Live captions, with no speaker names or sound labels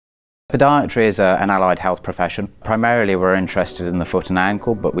Podiatry is an allied health profession. Primarily we're interested in the foot and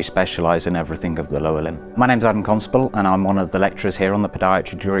ankle, but we specialise in everything of the lower limb. My name's Adam Constable and I'm one of the lecturers here on the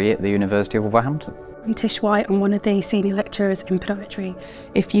podiatry degree at the University of Wolverhampton. I'm Tish White, I'm one of the senior lecturers in podiatry.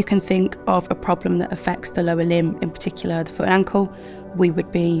 If you can think of a problem that affects the lower limb, in particular the foot and ankle, we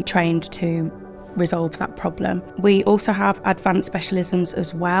would be trained to resolve that problem. We also have advanced specialisms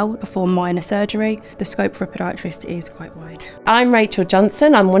as well, perform minor surgery. The scope for a podiatrist is quite wide. I'm Rachel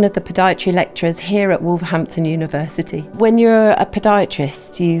Johnson, I'm one of the podiatry lecturers here at Wolverhampton University. When you're a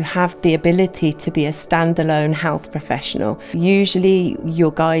podiatrist, you have the ability to be a standalone health professional. Usually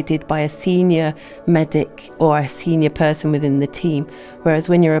you're guided by a senior medic or a senior person within the team, whereas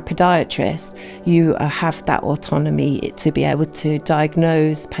when you're a podiatrist, you have that autonomy to be able to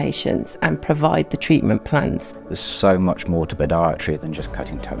diagnose patients and provide the treatment plans. There's so much more to podiatry than just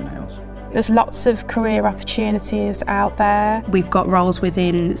cutting toenails. There's lots of career opportunities out there. We've got roles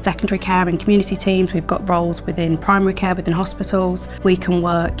within secondary care and community teams, we've got roles within primary care, within hospitals. We can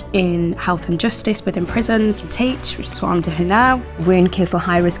work in health and justice within prisons, teach, which is what I'm doing now. Wound care for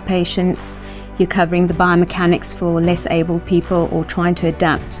high-risk patients. You're covering the biomechanics for less able people or trying to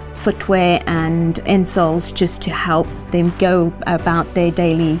adapt footwear and insoles just to help them go about their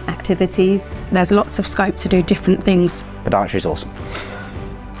daily activities. There's lots of scope to do different things. Podiatry is awesome.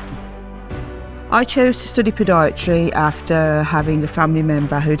 I chose to study podiatry after having a family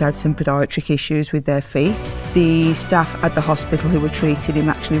member who'd had some podiatric issues with their feet. The staff at the hospital who were treating him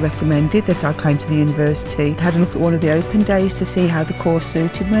actually recommended that I came to the university. I had a look at one of the open days to see how the course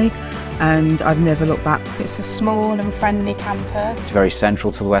suited me, and I've never looked back. It's a small and friendly campus. It's very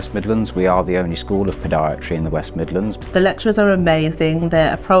central to the West Midlands. We are the only school of podiatry in the West Midlands. The lecturers are amazing,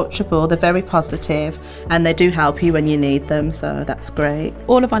 they're approachable, they're very positive, and they do help you when you need them, so that's great.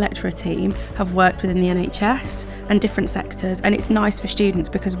 All of our lecturer team have worked within the NHS and different sectors, and it's nice for students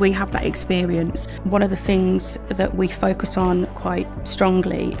because we have that experience. One of the things that we focus on quite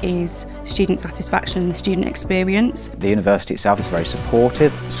strongly is student satisfaction and the student experience. The university itself is very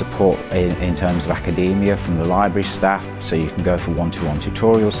supportive, support in terms of academia from the library staff, so you can go for one-to-one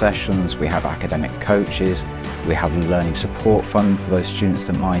tutorial sessions. We have academic coaches, we have a learning support fund for those students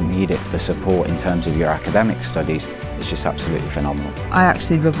that might need it. The support in terms of your academic studies is just absolutely phenomenal. I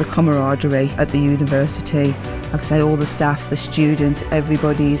actually love the camaraderie at the university. Like I say, all the staff, the students,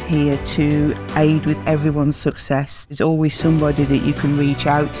 everybody is here to aid with everyone's success. There's always somebody that you can reach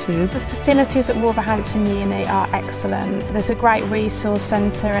out to. The facilities at Wolverhampton Uni are excellent. There's a great resource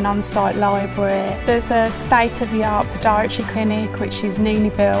centre and on-site library. There's a state-of-the-art podiatry clinic which is newly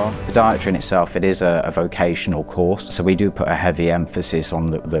built. Podiatry in itself, it is a vocational course, so we do put a heavy emphasis on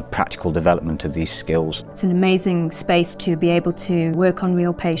the practical development of these skills. It's an amazing space to be able to work on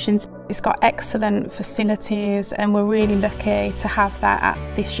real patients. It's got excellent facilities and we're really lucky to have that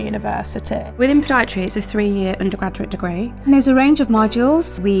at this university. Within podiatry, it's a 3-year undergraduate degree. And there's a range of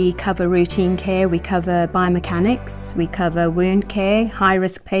modules. We cover routine care, we cover biomechanics, we cover wound care,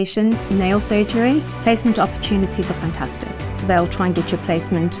 high-risk patients, nail surgery. Placement opportunities are fantastic. They'll try and get your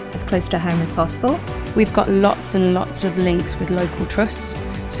placement as close to home as possible. We've got lots and lots of links with local trusts.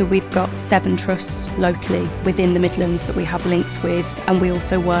 So we've got 7 trusts locally within the Midlands that we have links with, and we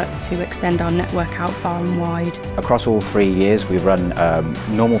also work to extend our network out far and wide. Across all 3 years we run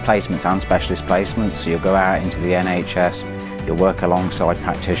normal placements and specialist placements, so you'll go out into the NHS, you'll work alongside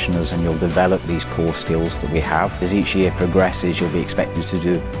practitioners and you'll develop these core skills that we have. As each year progresses, you'll be expected to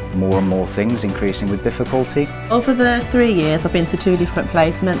do more and more things, increasing with difficulty. Over the 3 years I've been to 2 different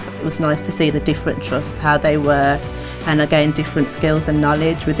placements. It was nice to see the different trusts, how they work, and again different skills and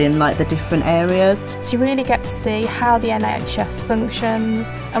knowledge within like the different areas. So you really get to see how the NHS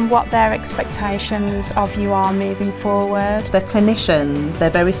functions and what their expectations of you are moving forward. The clinicians, they're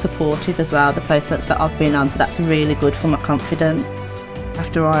very supportive as well, the placements that I've been on, so that's really good for my confidence.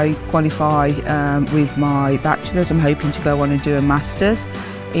 After I qualify with my bachelor's, I'm hoping to go on and do a master's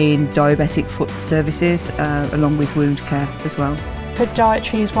in diabetic foot services along with wound care as well.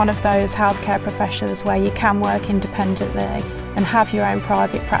 Podiatry is one of those healthcare professions where you can work independently and have your own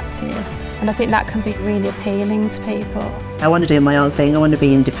private practice, and I think that can be really appealing to people. I want to do my own thing, I want to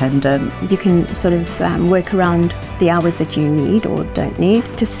be independent. You can sort of work around the hours that you need or don't need.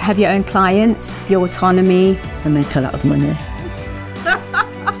 Just have your own clients, your autonomy. And make a lot of money.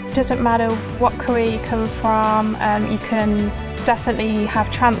 It doesn't matter what career you come from, you can definitely have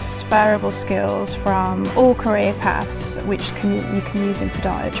transferable skills from all career paths which you can use in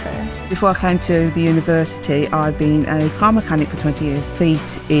podiatry. Before I came to the university, I've been a car mechanic for 20 years.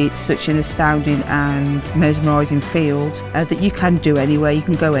 Feet, it's such an astounding and mesmerising field that you can do anywhere, you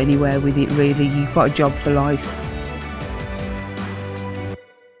can go anywhere with it really. You've got a job for life.